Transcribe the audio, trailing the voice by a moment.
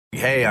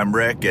Hey, I'm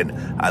Rick, and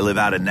I live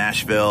out in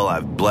Nashville.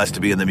 I'm blessed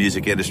to be in the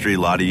music industry. A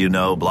lot of you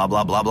know, blah,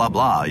 blah, blah, blah,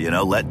 blah.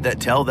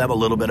 Tell them a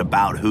little bit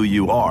about who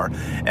you are.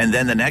 And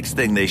then the next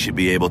thing they should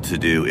be able to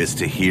do is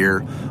to hear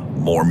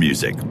more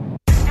music.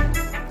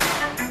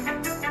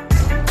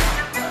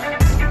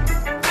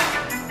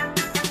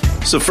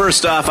 So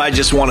first off, I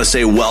just want to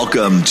say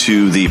welcome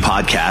to the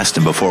podcast.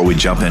 And before we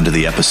jump into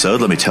the episode,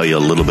 let me tell you a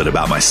little bit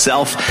about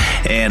myself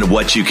and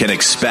what you can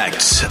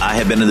expect. I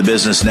have been in the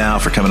business now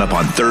for coming up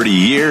on 30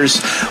 years.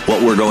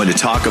 What we're going to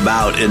talk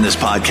about in this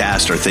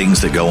podcast are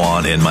things that go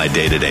on in my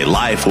day-to-day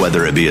life,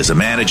 whether it be as a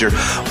manager,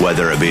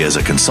 whether it be as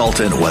a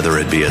consultant, whether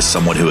it be as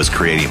someone who is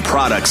creating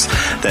products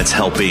that's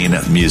helping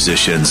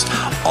musicians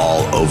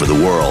all over the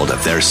world.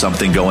 If there's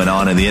something going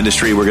on in the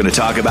industry, we're going to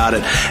talk about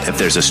it. If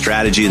there's a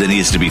strategy that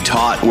needs to be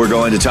taught, we're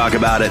going to talk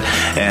about it.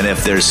 And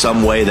if there's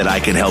some way that I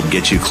can help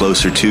get you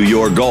closer to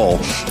your goal,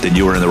 then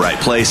you are in the right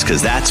place,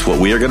 because that's what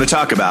we are going to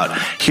talk about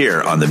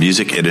here on the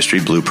Music Industry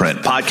Blueprint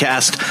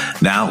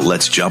Podcast. Now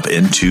let's jump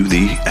into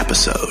the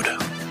episode.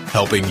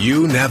 Helping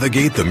you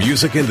navigate the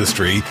music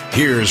industry,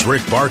 here's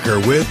Rick Barker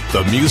with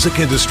the Music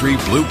Industry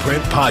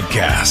Blueprint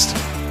Podcast.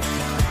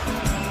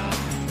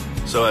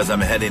 So as I'm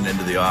heading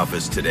into the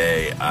office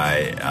today,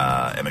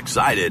 I am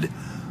excited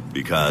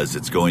because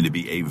it's going to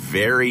be a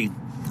very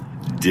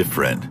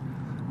different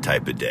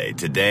type of day.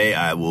 Today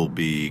I will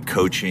be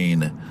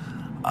coaching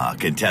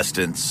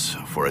contestants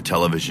for a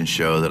television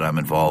show that I'm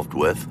involved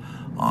with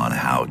on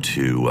how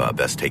to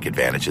best take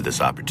advantage of this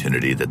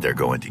opportunity that they're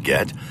going to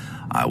get.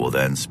 I will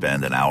then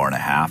spend an hour and a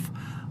half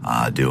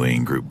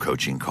doing group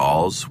coaching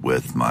calls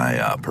with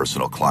my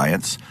personal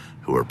clients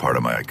who are part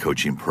of my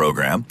coaching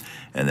program.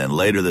 And then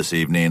later this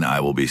evening, I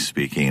will be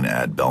speaking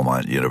at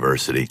Belmont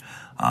University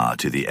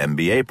to the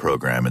MBA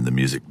program in the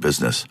music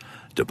business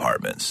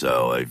department.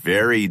 So a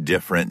very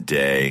different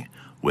day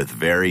with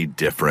very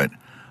different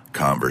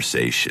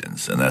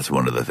conversations. And that's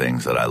one of the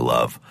things that I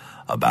love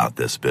about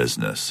this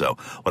business. So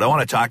what I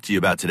want to talk to you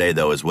about today,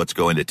 though, is what's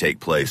going to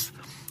take place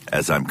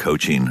as I'm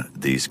coaching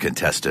these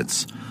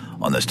contestants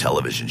on this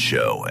television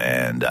show,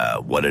 and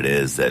what it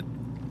is that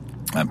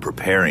I'm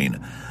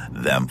preparing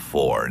them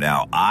for.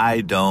 Now,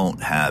 I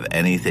don't have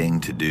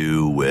anything to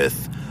do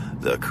with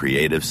the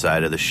creative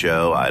side of the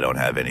show. I don't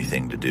have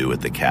anything to do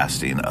with the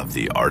casting of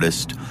the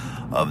artist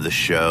of the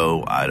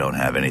show. I don't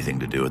have anything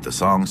to do with the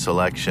song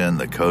selection,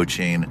 the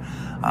coaching,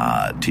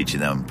 teaching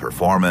them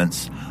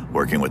performance,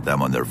 working with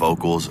them on their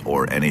vocals,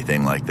 or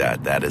anything like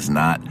that. That is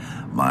not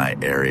my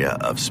area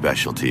of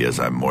specialty, as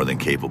I'm more than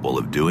capable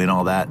of doing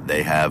all that.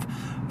 They have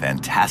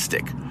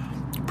fantastic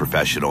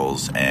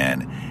professionals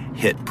and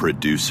hit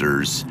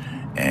producers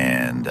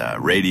and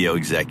radio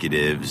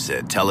executives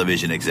and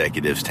television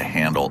executives to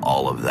handle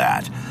all of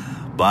that.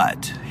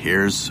 But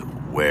here's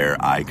where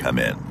I come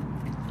in.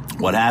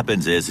 What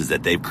happens is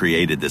that they've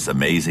created this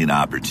amazing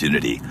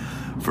opportunity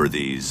for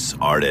these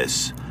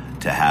artists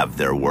to have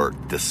their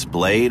work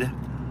displayed,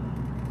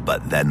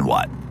 but then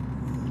what?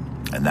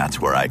 And that's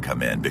where I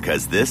come in,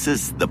 because this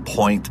is the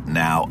point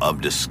now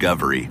of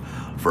discovery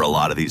for a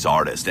lot of these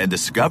artists. And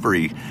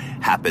discovery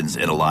happens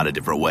in a lot of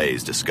different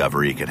ways.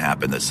 Discovery can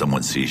happen that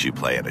someone sees you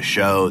play in a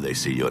show, they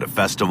see you at a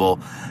festival,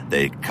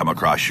 they come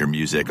across your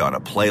music on a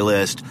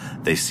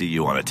playlist, they see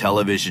you on a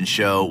television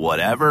show,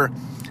 whatever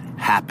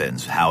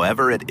happens,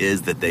 however it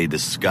is that they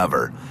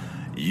discover,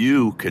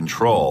 you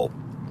control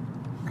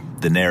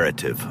the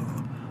narrative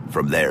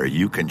from there.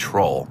 You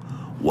control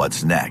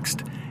what's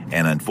next.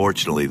 And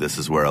unfortunately, this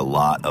is where a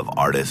lot of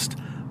artists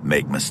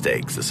make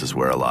mistakes. This is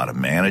where a lot of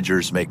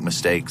managers make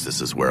mistakes.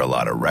 This is where a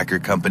lot of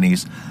record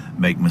companies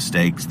make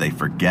mistakes. They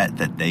forget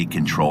that they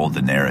control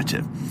the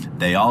narrative.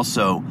 They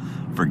also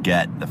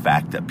forget the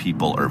fact that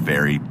people are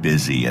very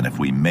busy, and if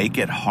we make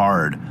it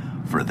hard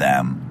for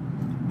them,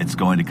 it's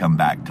going to come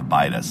back to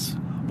bite us.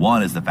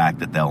 One is the fact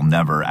that they'll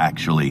never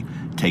actually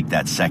take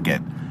that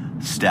second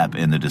step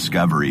in the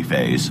discovery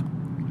phase.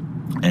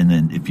 And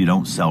then if you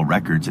don't sell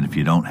records, and if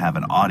you don't have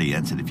an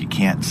audience, and if you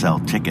can't sell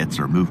tickets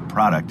or move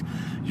product,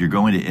 you're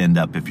going to end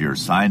up, if you're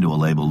signed to a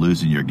label,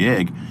 losing your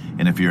gig.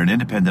 And if you're an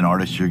independent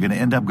artist, you're going to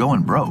end up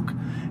going broke.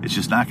 It's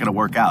just not going to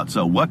work out.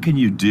 So what can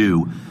you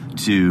do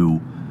to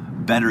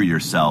better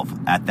yourself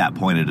at that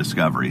point of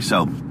discovery?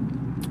 So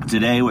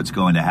today what's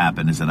going to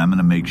happen is that I'm going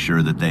to make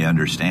sure that they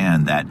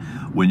understand that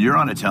when you're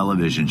on a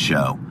television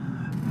show,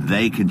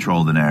 they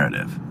control the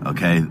narrative,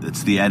 okay?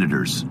 It's the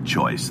editor's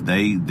choice.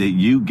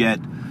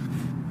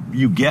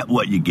 You get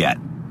what you get.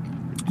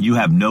 You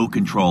have no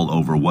control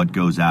over what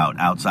goes out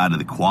outside of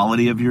the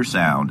quality of your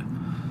sound,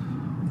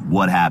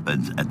 what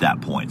happens at that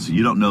point. So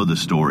you don't know the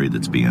story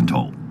that's being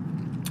told.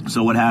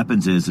 So what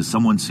happens is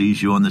someone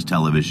sees you on this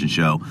television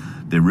show,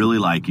 they really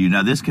like you.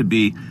 Now, this could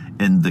be,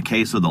 in the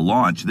case of the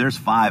launch, there's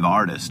 5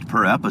 artists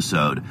per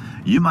episode.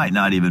 You might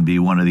not even be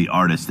one of the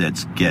artists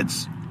that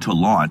gets to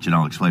launch, and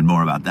I'll explain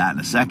more about that in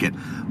a second,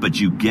 but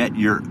you get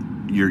your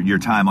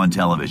time on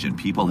television.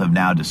 People have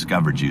now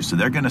discovered you, so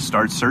they're going to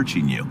start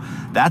searching you.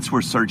 That's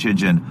where search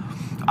engine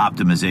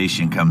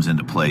optimization comes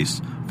into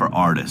place for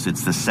artists.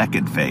 It's the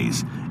second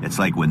phase. It's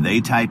like when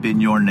they type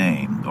in your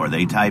name or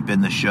they type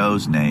in the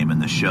show's name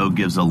and the show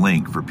gives a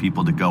link for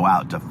people to go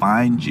out to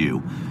find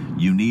you,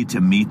 you need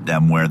to meet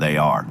them where they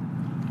are.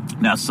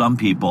 Now, some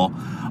people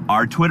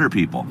are Twitter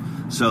people,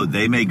 so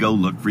they may go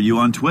look for you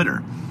on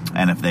Twitter.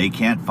 And if they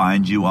can't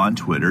find you on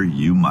Twitter,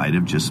 you might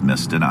have just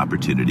missed an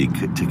opportunity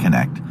to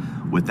connect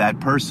with that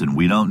person.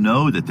 We don't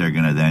know that they're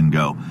going to then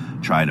go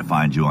try to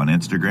find you on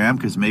Instagram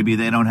because maybe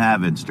they don't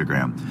have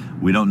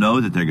Instagram. We don't know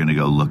that they're going to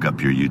go look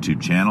up your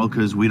YouTube channel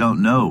because we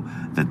don't know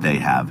that they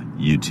have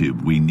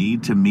YouTube. We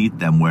need to meet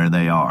them where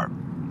they are.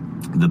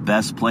 The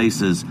best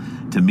places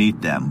to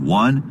meet them: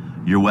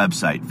 one, your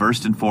website.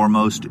 First and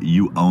foremost,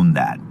 you own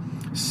that.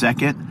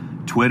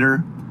 Second,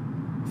 Twitter,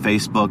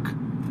 Facebook,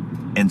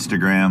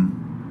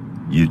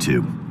 Instagram,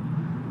 YouTube.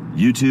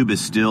 YouTube is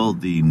still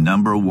the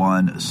number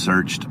one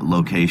searched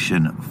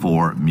location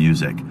for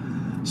music.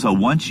 So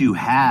once you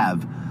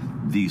have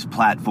these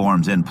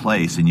platforms in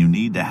place, and you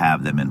need to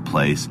have them in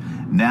place,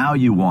 now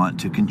you want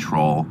to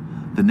control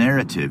the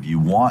narrative. You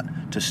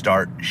want to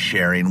start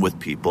sharing with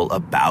people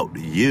about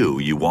you.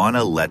 You want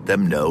to let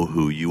them know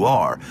who you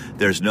are.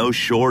 There's no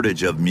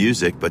shortage of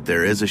music, but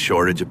there is a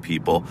shortage of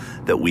people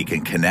that we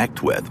can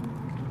connect with.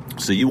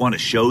 So you want to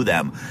show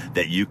them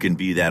that you can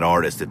be that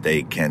artist that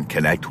they can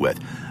connect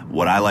with.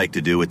 What I like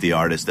to do with the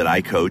artists that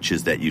I coach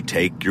is that you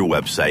take your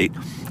website,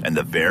 and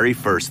the very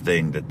first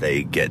thing that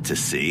they get to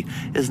see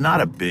is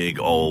not a big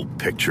old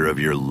picture of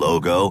your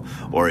logo,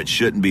 or it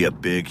shouldn't be a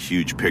big,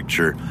 huge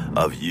picture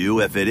of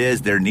you. If it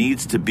is, there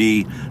needs to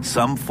be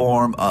some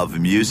form of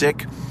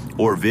music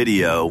or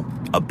video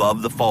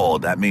above the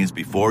fold. That means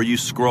before you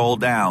scroll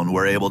down,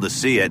 we're able to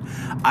see it.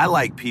 I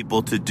like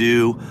people to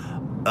do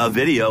a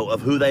video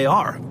of who they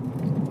are,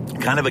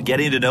 kind of a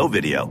getting to know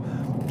video,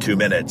 2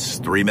 minutes,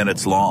 3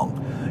 minutes long.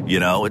 You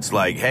know, it's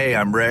like, hey,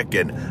 I'm Rick,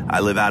 and I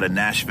live out in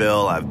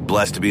Nashville. I'm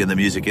blessed to be in the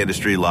music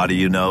industry. A lot of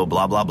you know,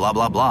 blah, blah, blah,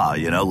 blah, blah.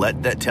 You know,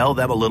 tell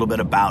them a little bit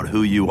about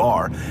who you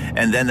are.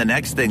 And then the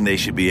next thing they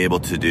should be able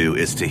to do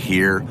is to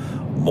hear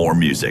more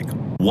music.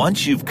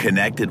 Once you've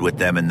connected with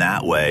them in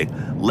that way,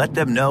 let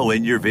them know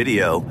in your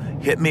video,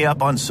 hit me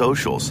up on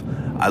socials.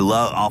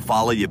 I'll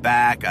follow you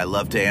back. I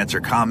love to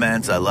answer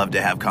comments. I love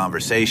to have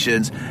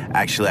conversations.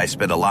 Actually, I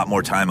spend a lot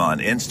more time on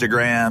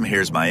Instagram.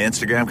 Here's my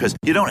Instagram, because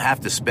you don't have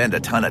to spend a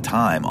ton of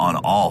time on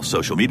all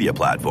social media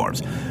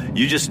platforms.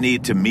 You just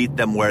need to meet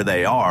them where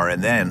they are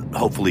and then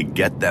hopefully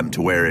get them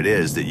to where it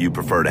is that you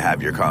prefer to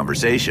have your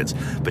conversations.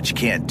 But you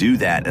can't do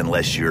that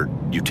unless you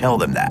tell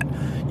them that.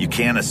 You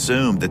can't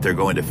assume that they're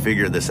going to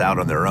figure this out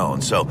on their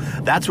own. So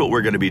that's what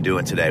we're going to be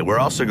doing today. We're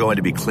also going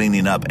to be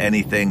cleaning up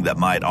anything that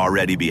might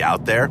already be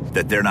out there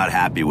that they're not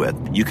happy with.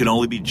 You can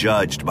only be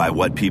judged by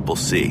what people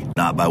see,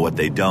 not by what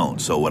they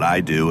don't. So what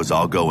I do is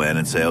I'll go in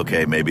and say,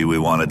 okay, maybe we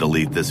want to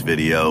delete this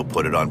video,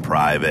 put it on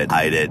private,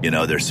 hide it. You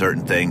know, there's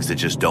certain things that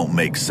just don't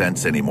make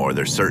sense anymore.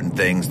 There's certain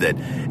things that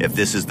if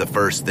this is the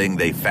first thing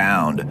they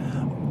found,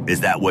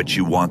 is that what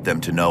you want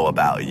them to know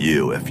about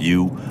you? If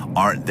you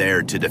aren't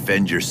there to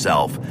defend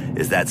yourself,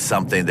 is that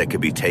something that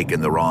could be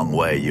taken the wrong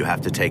way? You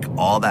have to take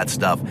all that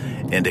stuff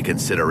into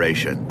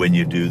consideration when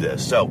you do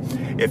this. So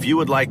if you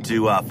would like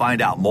to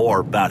find out more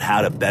about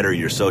how to better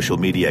your social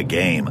media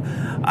game,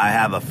 I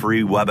have a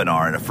free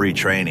webinar and a free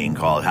training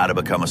called How to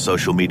Become a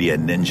Social Media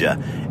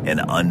Ninja in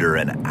Under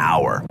an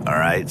Hour. All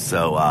right.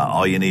 So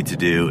all you need to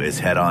do is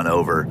head on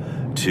over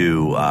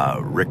to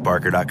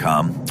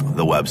rickbarker.com,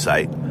 the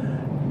website.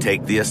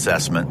 Take the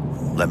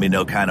assessment. Let me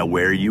know kind of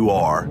where you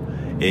are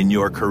in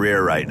your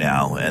career right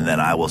now, and then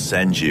I will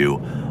send you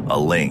a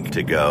link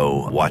to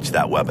go watch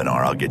that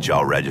webinar. I'll get you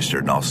all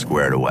registered and all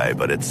squared away.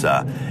 But it's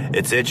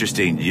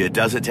interesting. It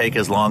doesn't take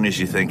as long as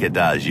you think it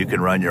does. You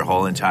can run your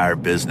whole entire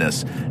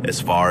business,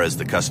 as far as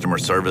the customer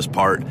service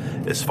part,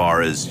 as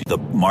far as the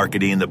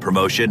marketing, the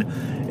promotion,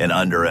 in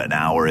under an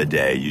hour a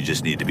day. You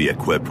just need to be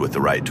equipped with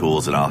the right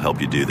tools, and I'll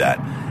help you do that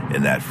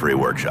in that free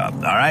workshop.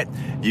 All right.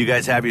 You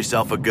guys have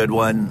yourself a good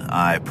one.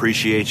 I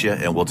appreciate you,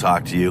 and we'll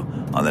talk to you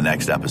on the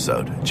next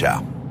episode.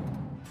 Ciao.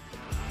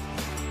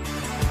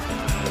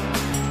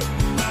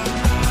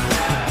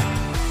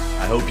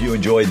 I hope you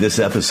enjoyed this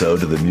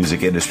episode of the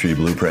Music Industry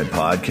Blueprint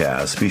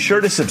Podcast. Be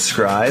sure to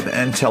subscribe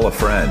and tell a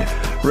friend.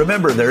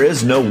 Remember, there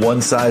is no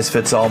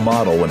one-size-fits-all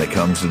model when it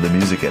comes to the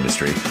music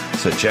industry.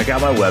 So check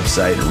out my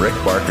website,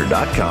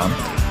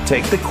 rickbarker.com.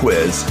 Take the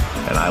quiz,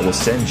 and I will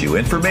send you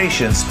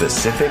information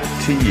specific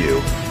to you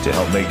to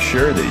help make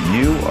sure that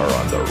you are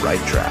on the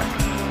right track.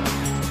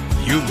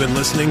 You've been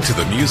listening to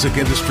the Music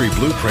Industry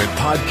Blueprint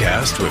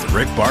Podcast with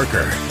Rick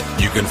Barker.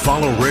 You can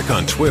follow Rick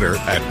on Twitter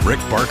at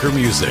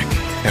RickBarkerMusic.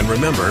 And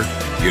remember,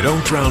 you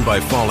don't drown by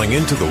falling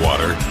into the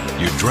water,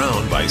 you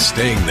drown by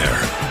staying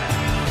there.